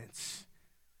achievements.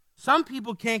 Some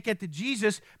people can't get to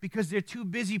Jesus because they're too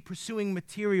busy pursuing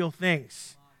material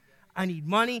things. I need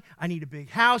money, I need a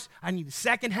big house, I need a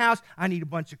second house, I need a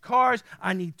bunch of cars,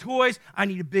 I need toys, I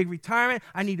need a big retirement,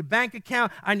 I need a bank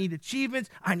account, I need achievements,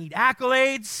 I need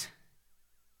accolades.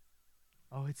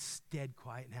 Oh, it's dead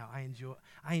quiet now. I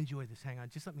enjoy this. Hang on.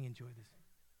 Just let me enjoy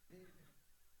this.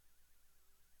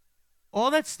 All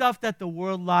that stuff that the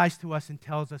world lies to us and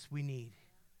tells us we need.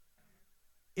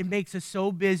 It makes us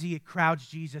so busy, it crowds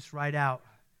Jesus right out.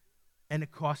 And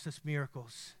it costs us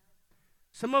miracles.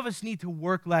 Some of us need to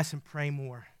work less and pray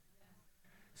more.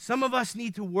 Some of us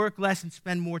need to work less and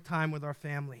spend more time with our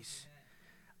families.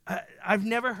 I've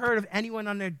never heard of anyone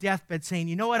on their deathbed saying,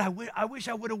 you know what, I wish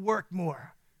I would have worked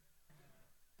more.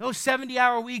 Those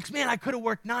 70-hour weeks, man, I could have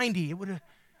worked 90. It would have,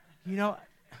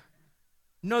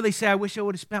 No, they say, I wish I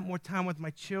would have spent more time with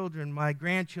my children, my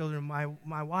grandchildren,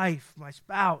 my wife, my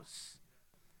spouse.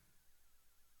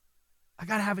 I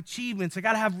got to have achievements. I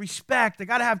got to have respect. I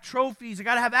got to have trophies. I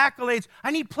got to have accolades.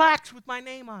 I need plaques with my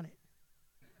name on it.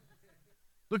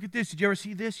 Look at this. Did you ever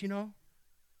see this, I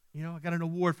got an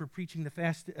award for preaching the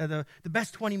best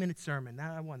 20-minute sermon.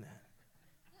 Now I won that.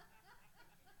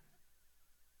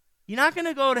 You're not going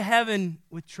to go to heaven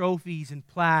with trophies and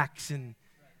plaques and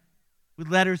with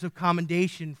letters of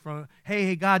commendation from,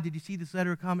 hey, God, did you see this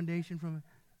letter of commendation from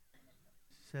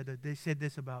they said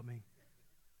this about me.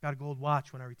 Got a gold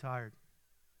watch when I retired.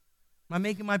 Am I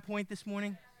making my point this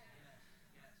morning?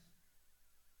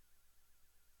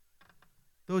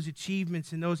 Those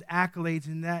achievements and those accolades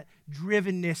and that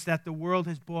drivenness that the world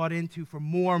has bought into for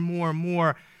more and more and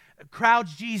more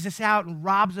crowds Jesus out and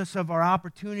robs us of our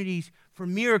opportunities for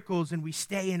miracles, and we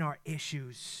stay in our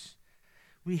issues.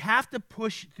 We have to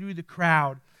push through the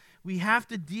crowd. We have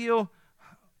to deal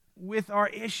with our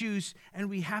issues, and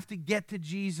we have to get to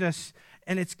Jesus,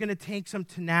 and it's going to take some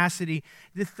tenacity.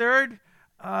 The third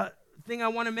thing I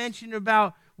want to mention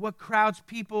about what crowds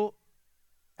people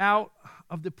out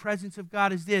of the presence of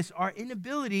God is this: our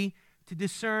inability to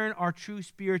discern our true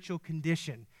spiritual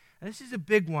condition. And this is a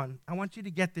big one. I want you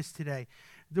to get this today.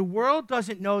 The world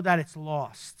doesn't know that it's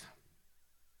lost.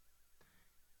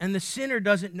 And the sinner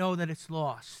doesn't know that it's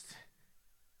lost.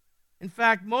 In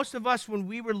fact, most of us, when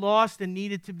we were lost and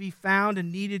needed to be found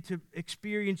and needed to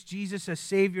experience Jesus as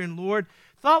Savior and Lord,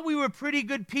 thought we were pretty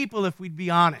good people if we'd be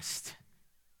honest.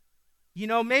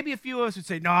 Maybe a few of us would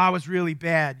say, no, I was really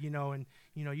bad, and,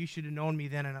 you should have known me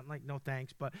then. And I'm like, no,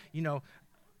 thanks. But,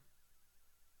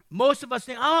 most of us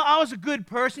think, oh, I was a good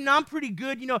person. I'm pretty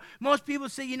good. Most people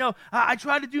say, I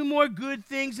try to do more good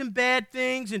things than bad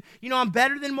things. And, I'm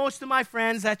better than most of my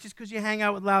friends. That's just because you hang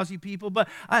out with lousy people. But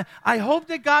I hope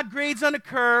that God grades on a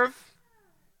curve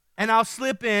and I'll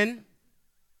slip in.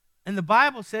 And the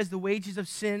Bible says the wages of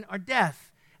sin are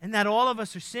death, and that all of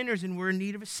us are sinners and we're in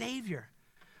need of a Savior.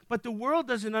 But the world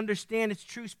doesn't understand its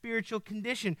true spiritual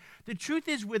condition. The truth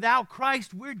is, without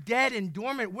Christ, we're dead and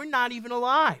dormant. We're not even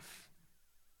alive.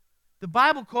 The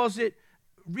Bible calls it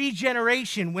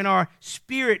regeneration, when our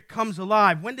spirit comes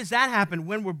alive. When does that happen?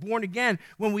 When we're born again,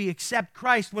 when we accept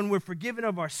Christ, when we're forgiven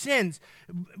of our sins.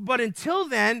 But until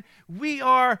then,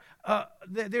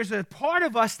 there's a part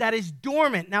of us that is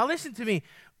dormant. Now listen to me.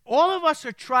 All of us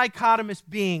are trichotomous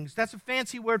beings. That's a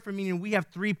fancy word for meaning we have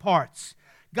three parts.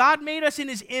 God made us in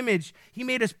His image. He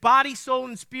made us body, soul,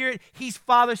 and spirit. He's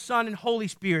Father, Son, and Holy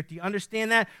Spirit. Do you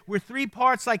understand that? We're three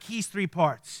parts like He's three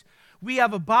parts. We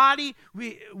have a body,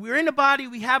 we're in a body,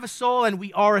 we have a soul, and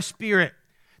we are a spirit.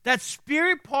 That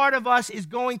spirit part of us is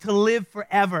going to live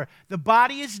forever. The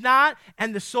body is not,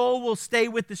 and the soul will stay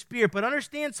with the spirit. But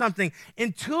understand something.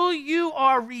 Until you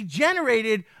are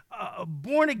regenerated,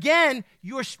 born again,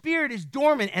 your spirit is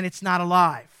dormant and it's not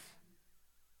alive.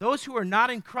 Those who are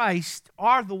not in Christ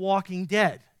are the walking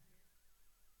dead.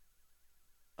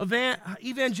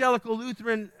 Evangelical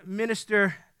Lutheran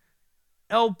minister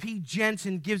L.P.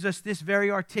 Jensen gives us this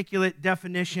very articulate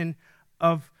definition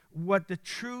of what the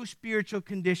true spiritual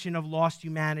condition of lost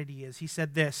humanity is. He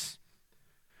said this: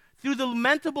 through the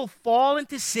lamentable fall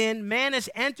into sin, man has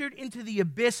entered into the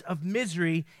abyss of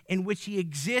misery in which he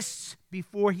exists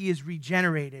before he is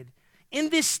regenerated. In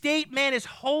this state, man is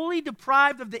wholly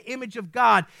deprived of the image of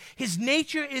God. His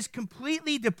nature is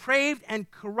completely depraved and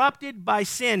corrupted by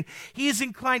sin. He is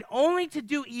inclined only to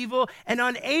do evil and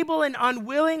unable and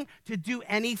unwilling to do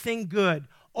anything good.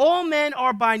 All men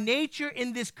are by nature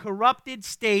in this corrupted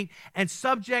state and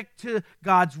subject to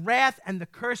God's wrath and the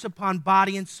curse upon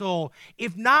body and soul.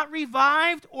 If not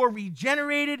revived or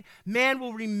regenerated, man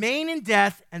will remain in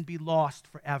death and be lost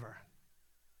forever.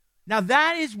 Now,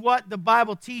 that is what the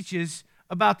Bible teaches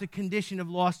about the condition of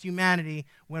lost humanity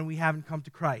when we haven't come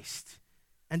to Christ.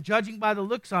 And judging by the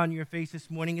looks on your face this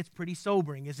morning, it's pretty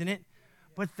sobering, isn't it?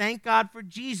 But thank God for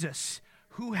Jesus,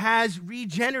 who has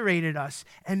regenerated us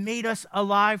and made us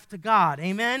alive to God.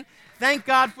 Amen? Thank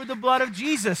God for the blood of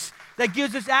Jesus that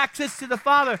gives us access to the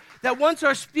Father, that once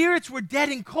our spirits were dead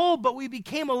and cold, but we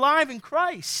became alive in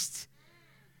Christ.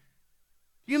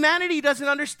 Humanity doesn't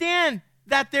understand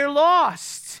that they're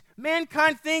lost.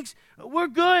 Mankind thinks we're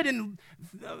good, and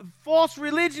false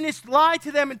religionists lie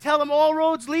to them and tell them all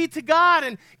roads lead to God,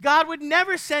 and God would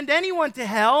never send anyone to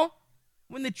hell,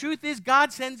 when the truth is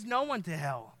God sends no one to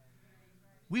hell.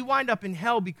 We wind up in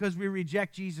hell because we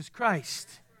reject Jesus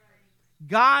Christ.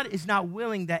 God is not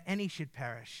willing that any should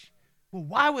perish. Well,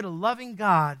 why would a loving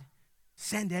God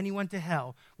send anyone to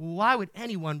hell? Well, why would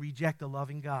anyone reject a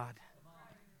loving God?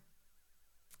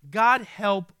 God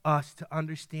help us to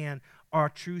understand our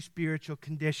true spiritual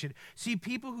condition. See,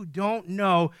 people who don't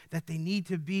know that they need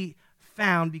to be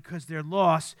found because they're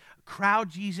lost crowd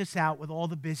Jesus out with all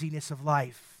the busyness of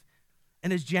life.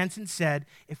 And as Jensen said,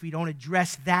 if we don't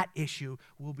address that issue,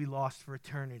 we'll be lost for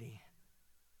eternity.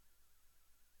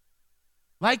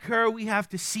 Like her, we have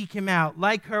to seek him out.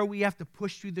 Like her, we have to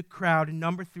push through the crowd. And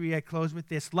number 3, I close with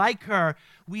this. Like her,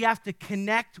 we have to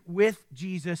connect with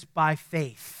Jesus by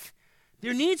faith.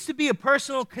 There needs to be a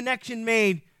personal connection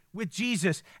made with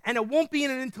Jesus, and it won't be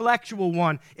an intellectual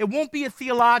one. It won't be a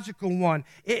theological one.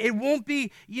 It won't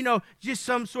be, just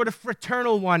some sort of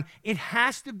fraternal one. It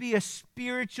has to be a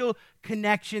spiritual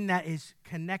connection that is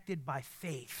connected by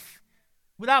faith.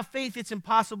 Without faith, it's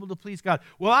impossible to please God.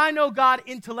 Well, I know God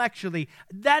intellectually.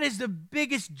 That is the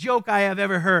biggest joke I have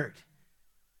ever heard.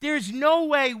 There's no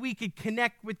way we could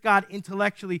connect with God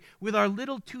intellectually with our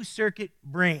little 2-circuit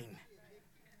brain.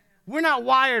 We're not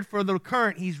wired for the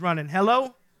current he's running.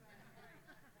 Hello?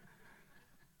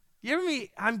 You ever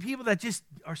meet people that just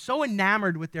are so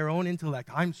enamored with their own intellect?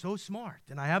 I'm so smart,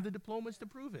 and I have the diplomas to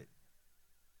prove it.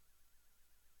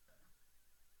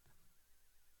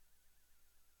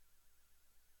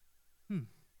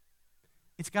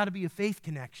 It's got to be a faith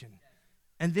connection.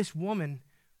 And this woman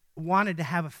wanted to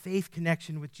have a faith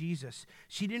connection with Jesus.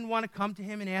 She didn't want to come to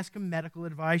him and ask him medical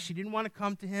advice. She didn't want to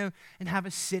come to him and have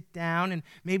a sit down and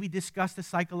maybe discuss the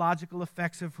psychological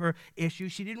effects of her issue.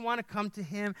 She didn't want to come to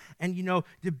him and,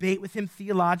 debate with him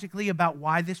theologically about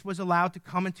why this was allowed to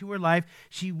come into her life.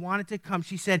 She wanted to come.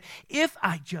 She said, if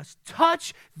I just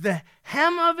touch the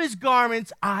hem of his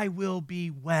garments, I will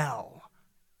be well.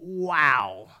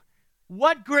 Wow.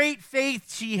 What great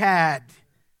faith she had.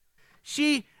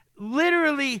 She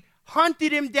literally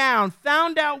hunted him down,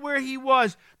 found out where he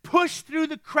was, pushed through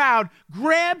the crowd,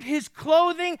 grabbed his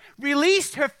clothing,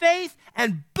 released her faith,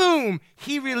 and boom,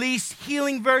 he released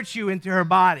healing virtue into her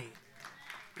body.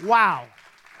 Wow.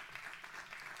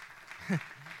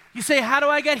 You say, how do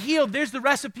I get healed? There's the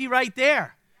recipe right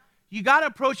there. You got to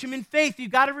approach him in faith. You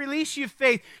got to release your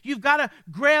faith. You've got to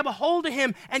grab a hold of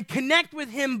him and connect with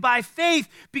him by faith,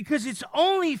 because it's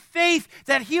only faith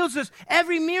that heals us.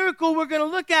 Every miracle we're going to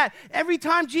look at, every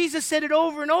time Jesus said it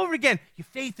over and over again, your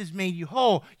faith has made you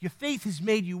whole. Your faith has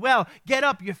made you well. Get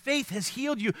up. Your faith has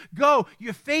healed you. Go.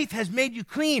 Your faith has made you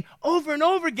clean. Over and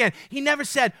over again. He never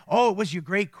said, oh, it was your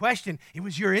great question. It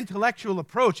was your intellectual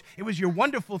approach. It was your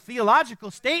wonderful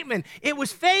theological statement. It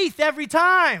was faith every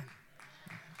time.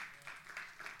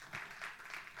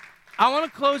 I want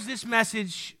to close this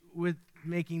message with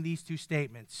making these 2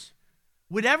 statements.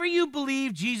 Whatever you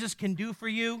believe Jesus can do for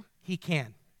you, he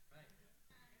can.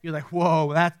 You're like,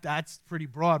 whoa, that's pretty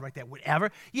broad right there.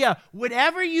 Whatever? Yeah,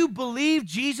 whatever you believe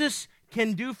Jesus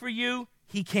can do for you,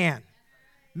 he can.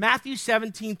 Matthew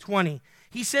 17:20.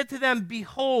 He said to them,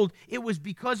 behold, it was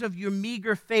because of your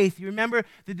meager faith. You remember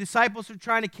the disciples were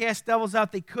trying to cast devils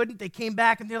out. They couldn't. They came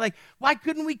back and they're like, why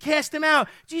couldn't we cast them out?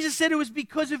 Jesus said it was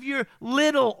because of your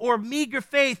little or meager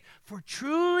faith. For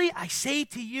truly I say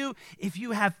to you, if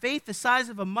you have faith the size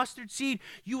of a mustard seed,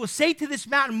 you will say to this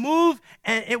mountain, move,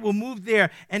 and it will move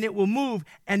there, and it will move,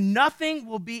 and nothing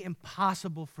will be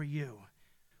impossible for you.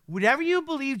 Whatever you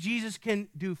believe Jesus can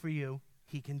do for you,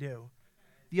 he can do.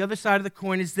 The other side of the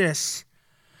coin is this.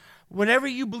 Whatever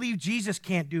you believe Jesus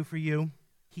can't do for you,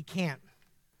 he can't.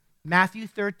 Matthew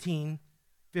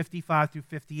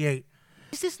 13:55-58.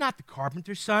 Is this not the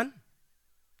carpenter's son?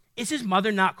 Is his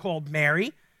mother not called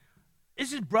Mary?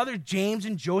 Is his brother James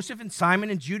and Joseph and Simon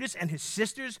and Judas and his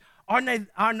sisters? Are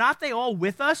not they all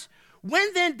with us?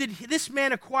 When then did this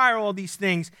man acquire all these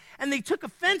things? And they took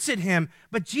offense at him.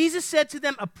 But Jesus said to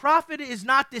them, a prophet is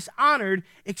not dishonored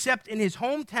except in his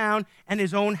hometown and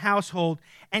his own household.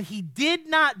 And he did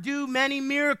not do many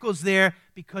miracles there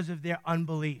because of their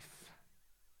unbelief.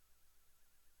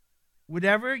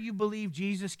 Whatever you believe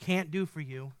Jesus can't do for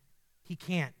you, he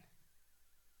can't.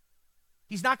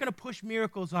 He's not going to push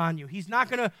miracles on you. He's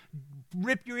not going to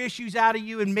rip your issues out of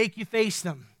you and make you face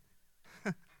them.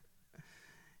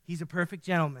 He's a perfect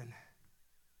gentleman.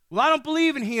 Well, I don't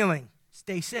believe in healing.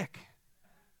 Stay sick.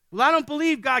 Well, I don't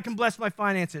believe God can bless my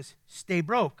finances. Stay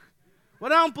broke.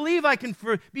 Well, I don't believe I can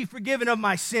be forgiven of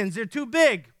my sins. They're too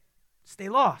big. Stay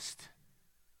lost.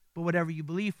 But whatever you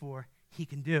believe for, he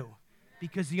can do.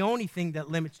 Because the only thing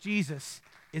that limits Jesus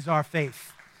is our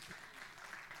faith.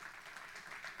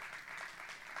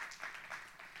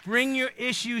 Bring your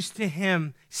issues to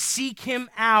him. Seek him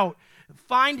out.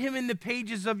 Find him in the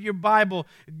pages of your Bible.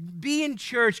 Be in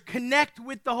church. Connect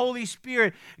with the Holy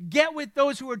Spirit. Get with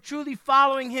those who are truly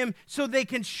following him so they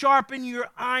can sharpen your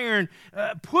iron.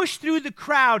 Push through the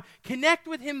crowd. Connect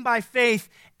with him by faith.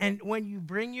 And when you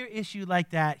bring your issue like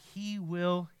that, he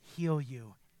will heal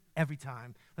you every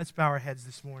time. Let's bow our heads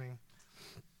this morning.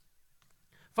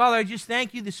 Father, I just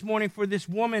thank you this morning for this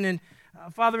woman. And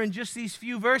Father, in just these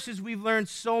few verses, we've learned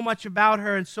so much about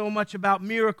her and so much about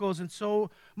miracles and so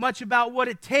much about what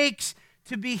it takes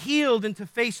to be healed and to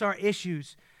face our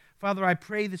issues. Father, I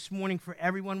pray this morning for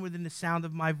everyone within the sound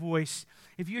of my voice.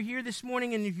 If you're here this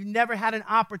morning and if you've never had an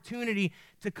opportunity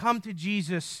to come to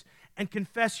Jesus and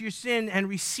confess your sin and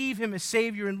receive him as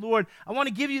Savior and Lord, I want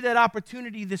to give you that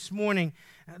opportunity this morning.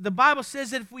 The Bible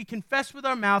says that if we confess with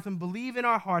our mouth and believe in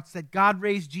our hearts that God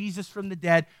raised Jesus from the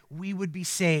dead, we would be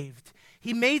saved.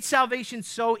 He made salvation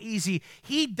so easy.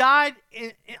 He died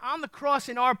on the cross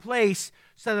in our place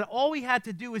so that all we had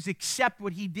to do is accept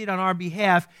what he did on our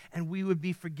behalf and we would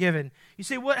be forgiven. You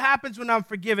say, what happens when I'm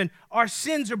forgiven? Our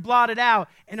sins are blotted out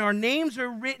and our names are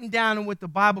written down in what the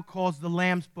Bible calls the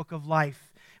Lamb's Book of Life.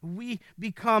 We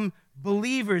become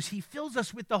believers. He fills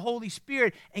us with the Holy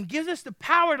Spirit and gives us the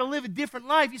power to live a different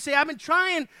life. You say, I've been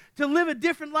trying to live a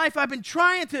different life. I've been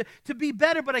trying to be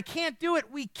better, but I can't do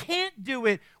it. We can't do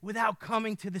it without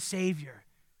coming to the Savior.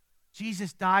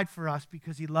 Jesus died for us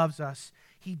because he loves us.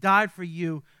 He died for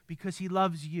you because he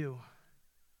loves you.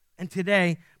 And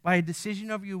today, by a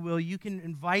decision of your will, you can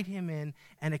invite him in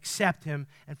and accept him.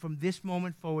 And from this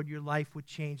moment forward, your life would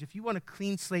change. If you want a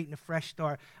clean slate and a fresh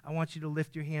start, I want you to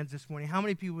lift your hands this morning. How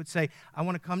many people would say, I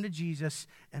want to come to Jesus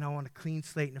and I want a clean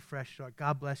slate and a fresh start?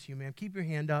 God bless you, man. Keep your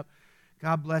hand up.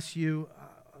 God bless you.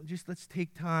 Just let's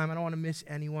take time. I don't want to miss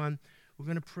anyone. We're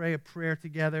going to pray a prayer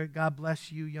together. God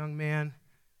bless you, young man.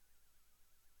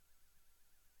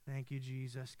 Thank you,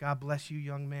 Jesus. God bless you,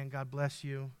 young man. God bless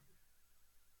you.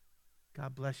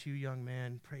 God bless you, young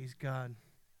man. Praise God.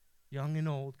 Young and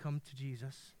old, come to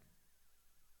Jesus.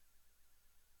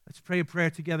 Let's pray a prayer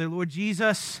together. Lord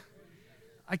Jesus,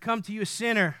 I come to you a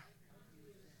sinner,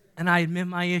 and I admit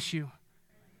my issue.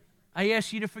 I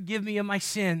ask you to forgive me of my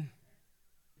sin,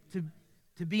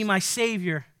 to be my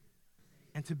Savior,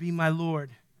 and to be my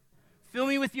Lord. Fill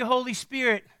me with your Holy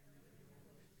Spirit,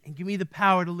 and give me the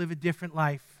power to live a different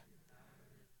life.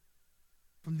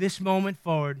 From this moment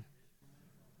forward,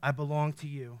 I belong to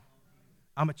you.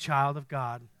 I'm a child of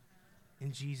God.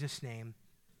 In Jesus' name,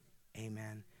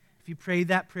 amen. If you prayed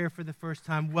that prayer for the first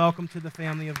time, welcome to the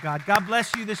family of God. God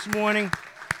bless you this morning.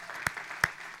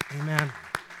 Amen.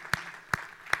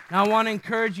 Now I want to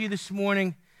encourage you this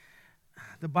morning.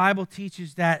 The Bible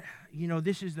teaches that,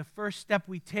 this is the first step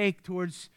we take towards